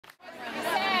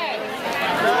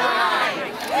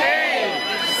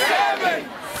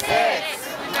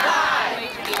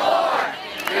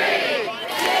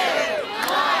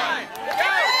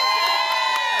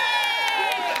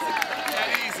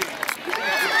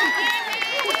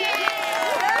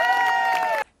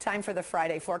time for the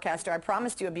Friday Forecaster. I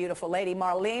promised you a beautiful lady,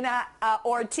 Marlena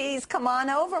Ortiz. Come on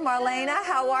over, Marlena.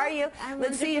 How are you?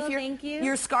 Let's see if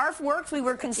your scarf works. We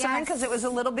were concerned because it was a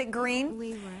little bit green.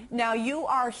 We were. Now, you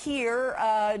are here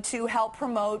to help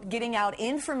promote getting out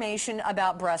information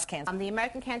about breast cancer. The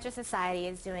American Cancer Society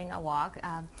is doing a walk,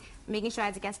 making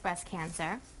strides against breast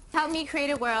cancer. Help me create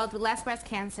a world with less breast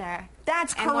cancer.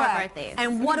 That's correct. And more birthdays.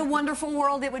 And what a wonderful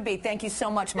world it would be. Thank you so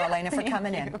much, Marlena, for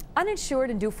coming in. Uninsured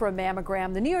and due for a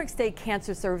mammogram, the New York State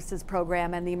Cancer Services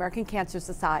Program and the American Cancer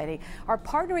Society are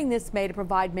partnering this May to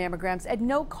provide mammograms at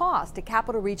no cost to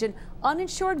Capital Region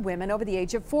uninsured women over the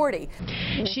age of 40.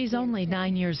 She's only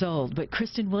 9 years old, but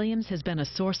Kristen Williams has been a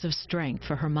source of strength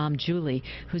for her mom, Julie,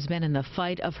 who's been in the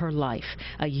fight of her life,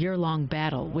 a year-long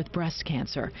battle with breast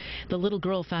cancer. The little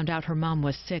girl found out her mom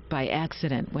was sick by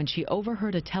accident when she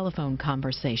overheard a telephone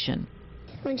conversation.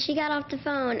 When she got off the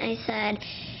phone, I said,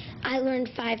 I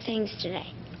learned 5 things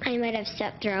today. I might have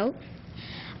strep throat.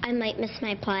 I might miss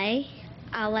my play.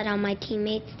 I'll let all my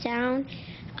teammates down.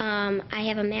 I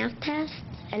have a math test,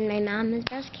 and my mom has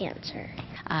breast cancer.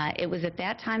 It was at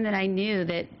that time that I knew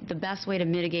that the best way to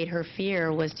mitigate her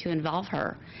fear was to involve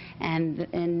her.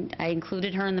 And I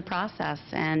included her in the process,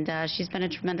 and she's been a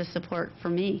tremendous support for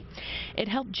me. It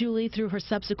helped Julie through her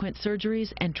subsequent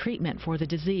surgeries and treatment for the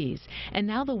disease. And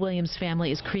now the Williams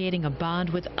family is creating a bond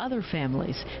with other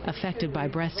families affected by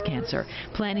breast cancer,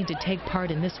 planning to take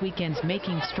part in this weekend's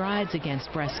Making Strides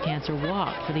Against Breast Cancer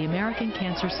walk for the American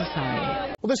Cancer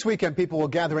Society. Well, this weekend people will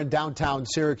gather in downtown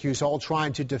Syracuse, all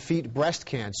trying to defeat breast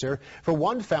cancer. For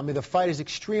one family, the fight is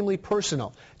extremely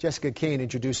personal. Jessica Kane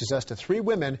introduces us to 3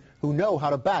 women who know how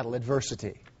to battle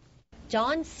adversity.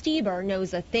 Dawn Stieber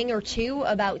knows a thing or two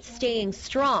about staying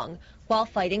strong while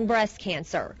fighting breast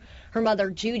cancer. Her mother,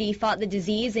 Judy, fought the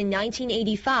disease in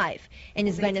 1985 and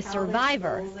has been a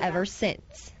survivor ever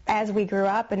since. As we grew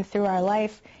up and through our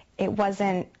life, it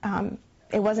wasn't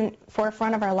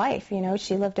forefront of our life. You know,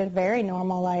 she lived a very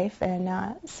normal life, and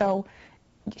so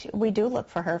we do look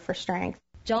for her for strength.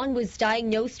 Dawn was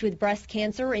diagnosed with breast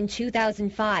cancer in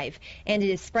 2005, and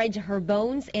it has spread to her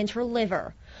bones and her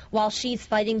liver. While she's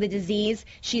fighting the disease,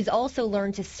 she's also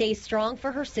learned to stay strong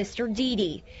for her sister, Dee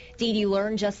Dee. Dee Dee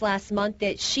learned just last month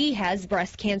that she has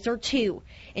breast cancer too,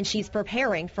 and she's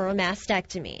preparing for a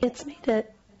mastectomy. It's made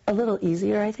it a little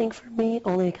easier, I think, for me,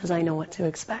 only because I know what to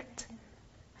expect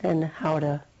and how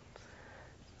to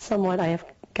I have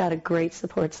got a great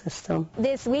support system.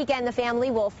 This weekend, the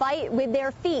family will fight with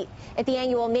their feet at the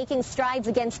annual Making Strides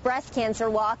Against Breast Cancer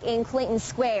walk in Clinton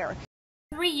Square.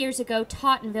 3 years ago,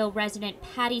 Tottenville resident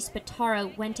Patty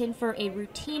Spataro went in for a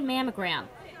routine mammogram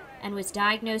and was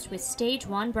diagnosed with stage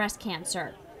 1 breast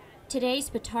cancer. Today,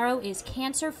 Spataro is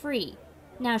cancer-free.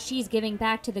 Now she's giving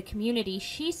back to the community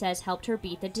she says helped her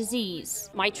beat the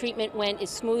disease. My treatment went as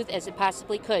smooth as it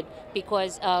possibly could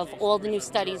because of all the new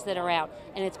studies that are out,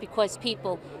 and it's because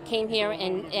people came here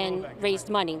and raised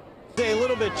money. A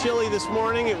little bit chilly this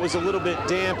morning. It was a little bit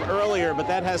damp earlier, but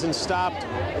that hasn't stopped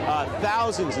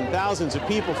thousands and thousands of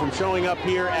people from showing up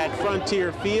here at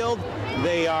Frontier Field.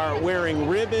 They are wearing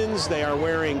ribbons, they are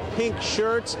wearing pink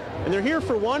shirts, and they're here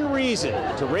for one reason: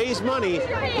 to raise money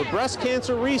for breast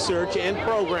cancer research and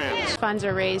programs. Funds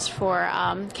are raised for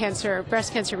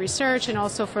breast cancer research, and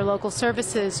also for local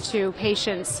services to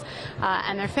patients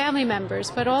and their family members.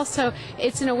 But also,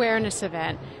 it's an awareness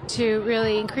event to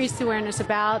really increase the awareness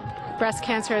about breast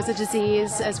cancer as a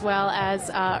disease, as well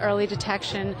as early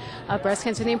detection of breast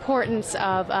cancer, and the importance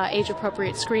of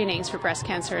age-appropriate screenings for breast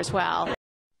cancer as well.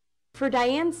 For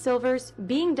Diane Silvers,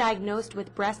 being diagnosed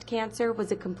with breast cancer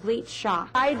was a complete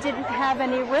shock. I didn't have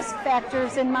any risk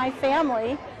factors in my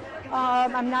family.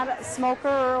 I'm not a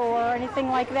smoker or anything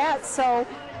like that, so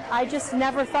I just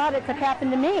never thought it could happen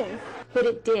to me. But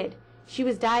it did. She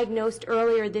was diagnosed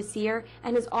earlier this year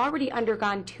and has already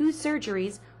undergone 2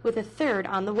 surgeries, with a 3rd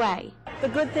on the way. The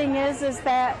good thing is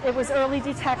that it was early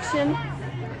detection,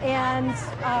 and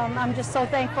I'm just so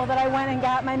thankful that I went and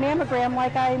got my mammogram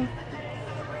like I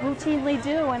routinely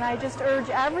do, and I just urge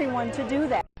everyone to do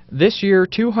that. This year,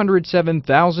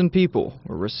 207,000 people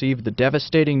will receive the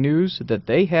devastating news that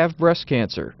they have breast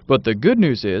cancer. But the good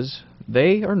news is,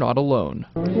 they are not alone.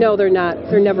 No, they're not.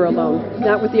 They're never alone.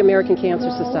 Not with the American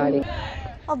Cancer Society.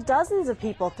 Well, dozens of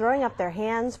people throwing up their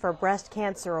hands for breast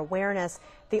cancer awareness.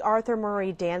 The Arthur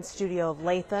Murray Dance Studio of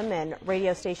Latham and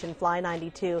radio station Fly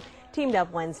 92 teamed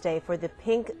up Wednesday for the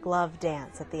Pink Glove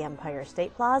Dance at the Empire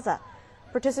State Plaza.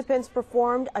 Participants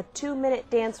performed a 2-minute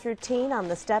dance routine on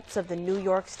the steps of the New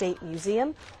York State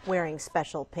Museum, wearing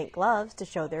special pink gloves to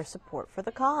show their support for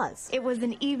the cause. It was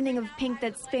an evening of pink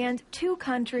that spanned 2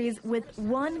 countries with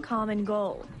one common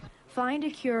goal: find a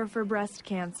cure for breast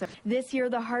cancer. This year,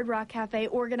 the Hard Rock Cafe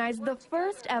organized the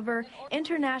first ever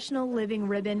International Living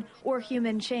Ribbon or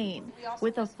Human Chain.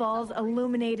 With the falls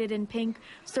illuminated in pink,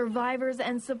 survivors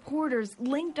and supporters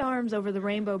linked arms over the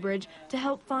Rainbow Bridge to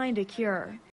help find a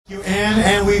cure.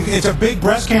 And it's a big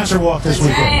breast cancer walk this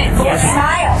weekend. 40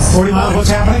 miles. 40 miles, what's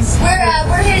happening?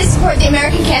 We're here to support the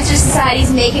American Cancer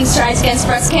Society's Making Strides Against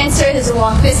Breast Cancer. There's a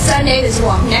walk this Sunday, there's a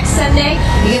walk next Sunday.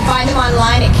 You can find them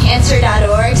online at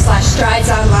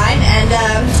cancer.org/stridesonline. And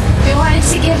we wanted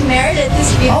to give Meredith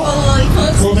this beautiful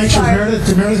little We'll make sure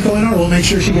Meredith going on. We'll make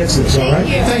sure she gets this, all right? Thank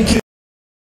you. Thank you.